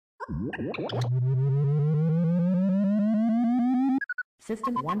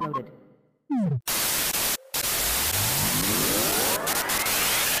System 1 loaded.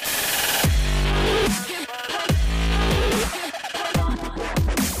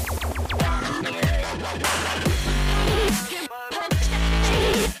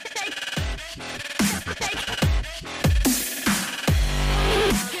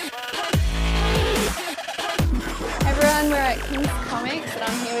 We're at GEEKisH Comics and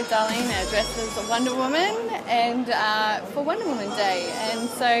I'm here with Darlene, dressed as a Wonder Woman and for Wonder Woman Day. And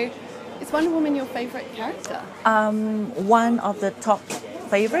so, is Wonder Woman your favourite character? One of the top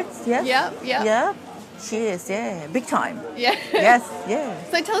favorites, yes. Yeah. She is, yeah, big time. Yeah. Yes, yeah.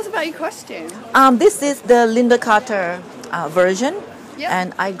 So tell us about your costume. This is the Linda Carter version, Yep.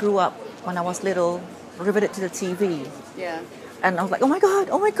 and I grew up when I was little, riveted to the TV. Yeah. And I was like, oh my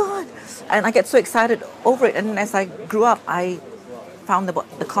God. And I get so excited over it. And as I grew up, I found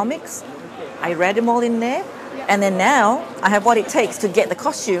the comics. I read them all in there. Yeah. And then now I have what it takes to get the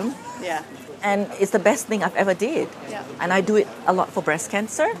costume. Yeah. And it's the best thing I've ever did. Yeah. And I do it a lot for breast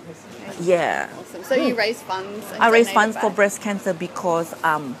cancer. Okay. Yeah. Awesome. So you raise funds and I raise donate funds it for back? breast cancer because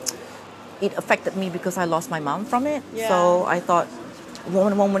it affected me because I lost my mom from it. Yeah. So I thought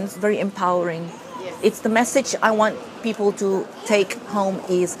Wonder Woman is very empowering. Yes. It's the message I want people to take home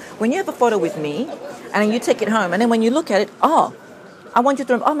is when you have a photo with me and then you take it home and then when you look at it, I want you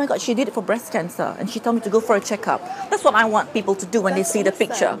to remember, oh my God, she did it for breast cancer and she told me to go for a checkup. That's what I want people to do when That's they see the awesome.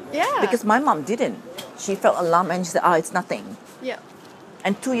 picture. Yeah. Because my mom didn't. She felt alarmed and she said, it's nothing. Yeah.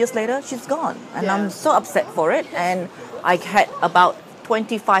 And 2 years later, she's gone. And Yeah. I'm so upset for it. And I had about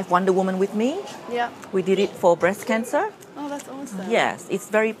 25 Wonder Woman with me. Yeah. We did it for breast cancer. Oh, that's awesome. Yes, it's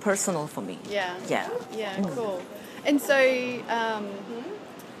very personal for me. Yeah. Yeah. Yeah, cool. And so,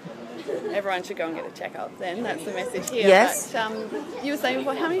 everyone should go and get a checkup then. That's the message here. Yes. But you were saying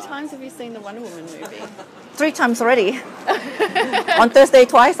before, how many times have you seen the Wonder Woman movie? 3 times already. On Thursday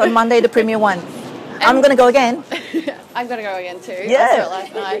twice, on Monday the premiere one. I'm going to go again. I'm going to go again too. Yeah. I saw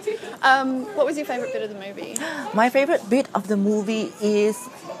it last night. What was your favourite bit of the movie? My favorite bit of the movie is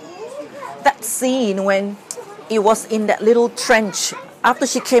that scene when it was in that little trench. After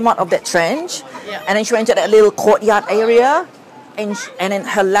she came out of that trench, Yeah. and then she went to that little courtyard area, and then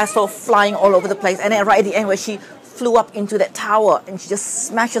her lasso flying all over the place, and then right at the end where she flew up into that tower and she just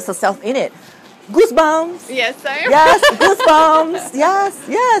smashes herself in it. Goosebumps. Yes, same. Yes, goosebumps.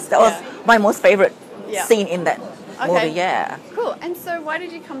 Yes. That was my most favorite Yeah. scene in that movie. Okay. Yeah. Cool. And so why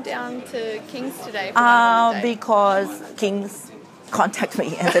did you come down to GEEKisH today for Wonder Woman Day? Because Kings contacted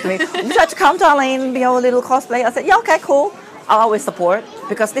me and said to me, would you like to come, darling, be our little cosplay? I said, yeah, okay, cool. I'll always support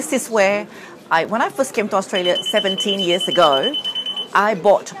because this is where when I first came to Australia 17 years ago, I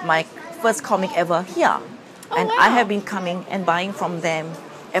bought my first comic ever here. And wow. I have been coming and buying from them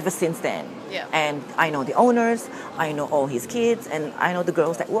ever since then. Yeah. And I know the owners, I know all his kids, and I know the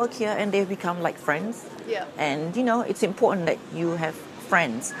girls that work here, and they've become like friends. Yeah. And it's important that you have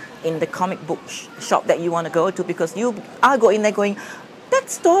friends in the comic book shop that you want to go to because I'll go in there going, that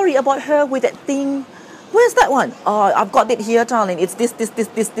story about her with that thing, where's that one? Oh, I've got it here, darling. It's this.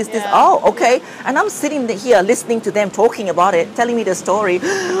 Yeah. Oh, okay. And I'm sitting here listening to them talking about it, telling me the story.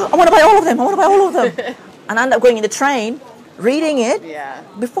 I want to buy all of them. And I end up going in the train, reading it. Yeah.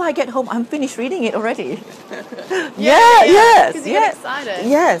 Before I get home, I'm finished reading it already. Yes. Because you get excited.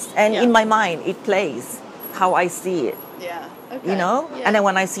 Yes. And Yeah. in my mind, it plays how I see it. Yeah. Okay. Yeah. And then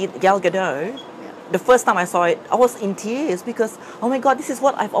when I see Gal Gadot, Yeah. the first time I saw it, I was in tears because, oh my God, this is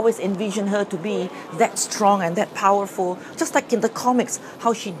what I've always envisioned her to be, that strong and that powerful. Just like in the comics,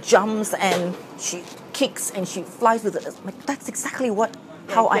 how she jumps and she kicks and she flies with it. Like, that's exactly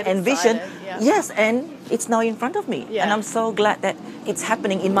how I get envision. excited, yeah. Yes, and it's now in front of me. Yeah. And I'm so glad that it's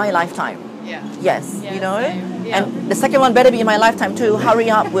happening in my lifetime. Yeah. Yes, Yeah, you know? same. Yeah. And the second one better be in my lifetime too. Hurry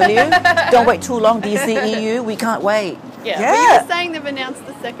up, will you? Don't wait too long, DCEU. We can't wait. Yeah. But you were saying they've announced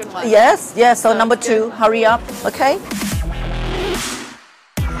the second one. Yes. So number Sounds 2, hurry up, okay?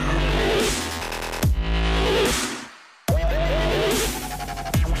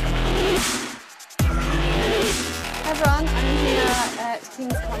 Hi everyone, I'm here at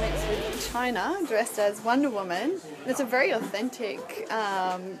GEEKisH Comics with China, dressed as Wonder Woman. And it's a very authentic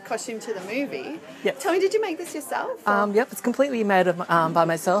costume to the movie. Yep. Tell me, did you make this yourself? or- Yep, it's completely made by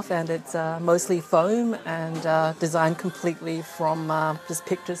myself, and it's mostly foam and designed completely from just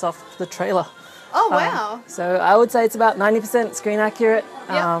pictures off the trailer. Oh wow! So I would say it's about 90% screen accurate.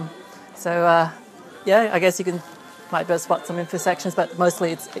 Yep. Yeah, I guess you might be able to spot some imperfections, but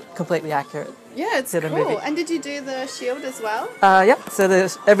mostly it's completely accurate. Yeah, it's to the cool. movie. And did you do the shield as well? Yep, so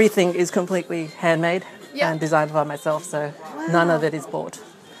everything is completely handmade Yeah. and designed by myself, so none of it is bought.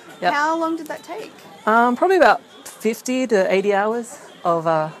 Yep. How long did that take? Probably about 50 to 80 hours of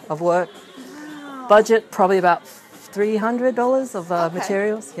work. Wow. Budget probably about $300 of Okay.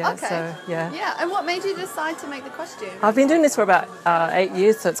 materials. Yeah. Okay. So yeah. Yeah, and what made you decide to make the costume? I've been doing this for about 8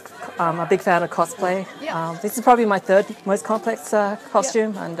 years, so I'm a big fan of cosplay. Yeah. This is probably my third most complex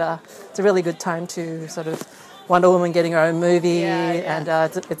costume, and it's a really good time to sort of Wonder Woman getting her own movie, Yeah, yeah.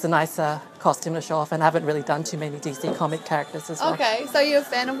 and it's a nice costume to show off, and I haven't really done too many DC comic characters as well. Okay, so you're a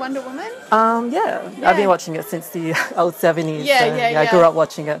fan of Wonder Woman? Yeah, I've been watching it since the old 70s. Yeah, so, yeah, I grew yeah. up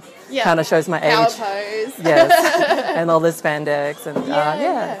watching it. Yeah. Kind of shows my Power age. pose. Yes, and all the spandex, and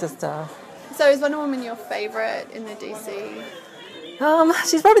Yeah. just... So is Wonder Woman your favourite in the DC?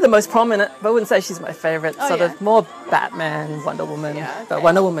 she's probably the most prominent, but I wouldn't say she's my favourite. Oh, sort yeah. of more Batman, Wonder Woman. Yeah, okay. But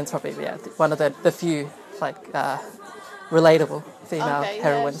Wonder Woman's probably one of the few relatable female Okay, yeah,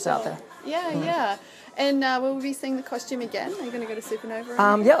 heroines out sure. there. Yeah, yeah. And will we be seeing the costume again? Are you going to go to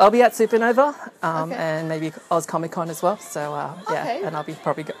Supernova? Yeah, I'll be at Supernova Okay. and maybe Oz Comic Con as well. So Okay. and I'll be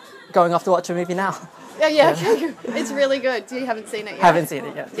probably going off to watch a movie now. Yeah, okay. It's really good. You haven't seen it yet? Haven't seen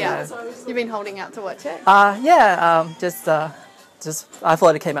it yet. Yeah. You've been holding out to watch it? Just I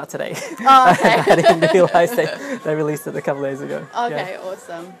thought it came out today. Oh, okay. I didn't realise they released it a couple days ago. Okay,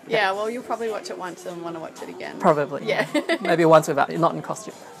 awesome. Yeah, well, you'll probably watch it once and want to watch it again. Probably. Yeah. Maybe once without, not in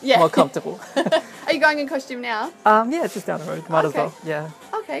costume. Yeah. More comfortable. Are you going in costume now? Yeah, it's just down the road. Might as Okay. well. Yeah.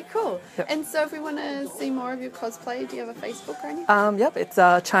 Okay, cool. Yep. And so if we want to see more of your cosplay, do you have a Facebook or anything? Yep, it's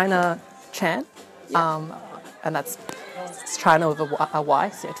China Chan. And that's China with a Y,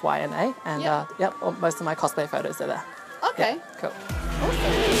 CHYNA. And Yep. most of my cosplay photos are there. Okay. Yeah,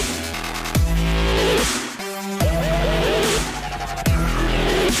 cool.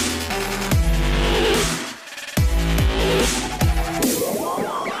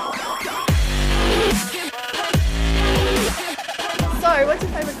 So, what's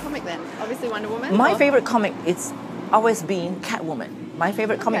your favourite comic then? Obviously Wonder Woman? My or- favorite comic is always been Catwoman. My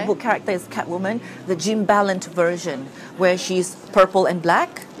favorite comic Okay. book character is Catwoman, the Jim Ballant version, where she's purple and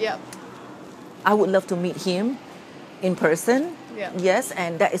black. Yep. I would love to meet him in person. Yeah. Yes,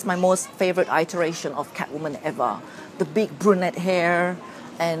 and that is my most favorite iteration of Catwoman ever. The big brunette hair,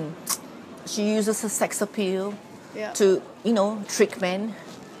 and she uses her sex appeal Yeah. to, trick men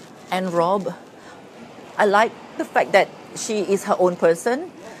and rob. I like the fact that she is her own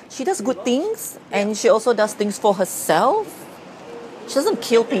person. She does good things, and she also does things for herself. She doesn't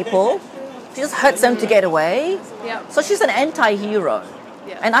kill people. She just hurts them to get away. Yep. So she's an anti-hero.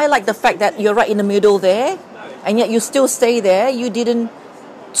 Yeah. And I like the fact that you're right in the middle there, and yet you still stay there. You didn't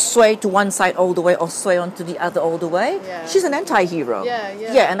sway to one side all the way or sway onto the other all the way. Yeah. She's an anti-hero. Yeah,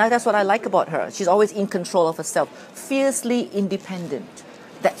 yeah. Yeah, and that's what I like about her. She's always in control of herself, fiercely independent.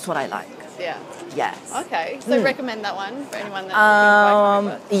 That's what I like. Yeah. Yes. Okay. So recommend that one for anyone that's looking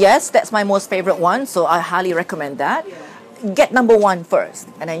for a comic book. Yes, that's my most favorite one, so I highly recommend that. Get number one first,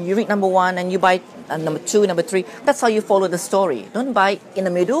 and then you read number one, and you buy number two, number three. That's how you follow the story. Don't buy in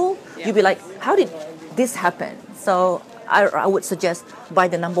the middle. Yeah. You'll be like, how did this happen? So I would suggest buy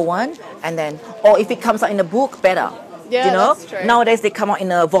the number one, and then, or if it comes out in a book, better. Yeah, that's true. Nowadays they come out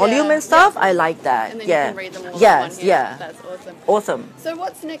in a volume Yeah, and stuff. I like that. And then yeah. you can read them all yes, in one hit. yeah. That's awesome. Awesome. So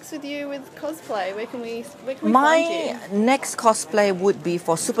what's next with you with cosplay? Where can we find My you? next cosplay would be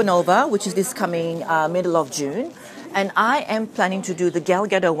for Supernova, which is this coming middle of June. And I am planning to do the Gal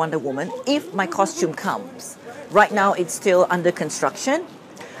Gadot Wonder Woman if my costume comes. Right now it's still under construction.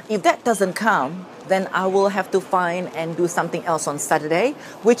 If that doesn't come, then I will have to find and do something else on Saturday,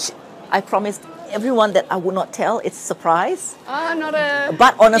 which I promised everyone that I would not tell. It's a surprise. Not a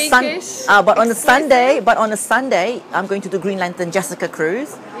But on a GEEKisH but on a Sunday, I'm going to do Green Lantern Jessica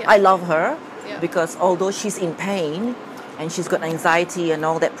Cruz. Yeah. I love her Yeah. because although she's in pain and she's got anxiety and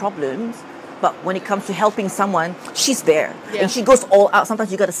all that problems, but when it comes to helping someone, she's there. Yeah. And she goes all out.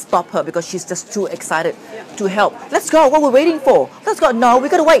 Sometimes you got to stop her because she's just too excited Yeah. to help. Let's go. What we're waiting for? Let's go. No, we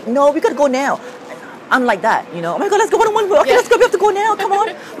got to wait. No, we got to go now. I'm like that, Oh my God, let's go. Okay, Yeah. let's go. We have to go now. Come on.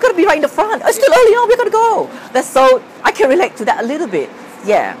 We got to be right in the front. It's still early on. We got to go. That's so. I can relate to that a little bit.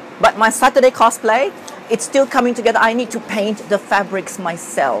 Yeah. But my Saturday cosplay, it's still coming together. I need to paint the fabrics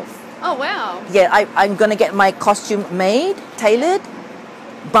myself. Oh wow. Yeah, I'm gonna get my costume made, tailored,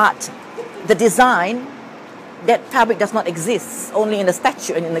 but the design, that fabric does not exist, only in the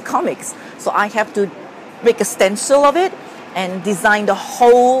statue and in the comics. So I have to make a stencil of it and design the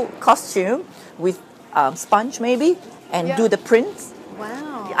whole costume with sponge maybe and Yeah. do the prints.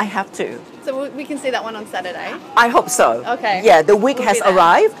 Wow. I have to. So we can see that one on Saturday. I hope so. Okay. Yeah, the wig We'll has be there.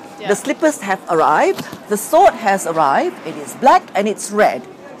 arrived. Yeah. The slippers have arrived. The sword has arrived. It is black and it's red.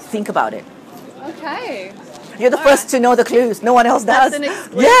 Think about it. Okay. You're the first to know the clues. No one else does. That's an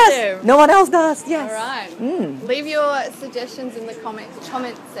exclusive. Yes, no one else does. Yes. All right. Leave your suggestions in the comment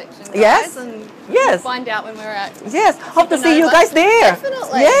section, guys, Yes. and Yes. we'll find out when we're at. Yes. Hope to see you Supernova. guys there.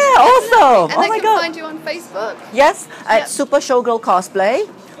 Definitely. Yeah. Awesome. And Oh they my can god. find you on Facebook. Yes. At Yep. Super Showgirl Cosplay.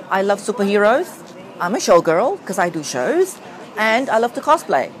 I love superheroes. I'm a showgirl because I do shows, and I love to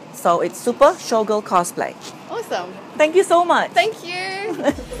cosplay. So it's Super Showgirl Cosplay. Awesome. Thank you so much. Thank you.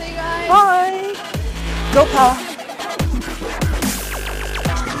 See you guys. Bye. Go power.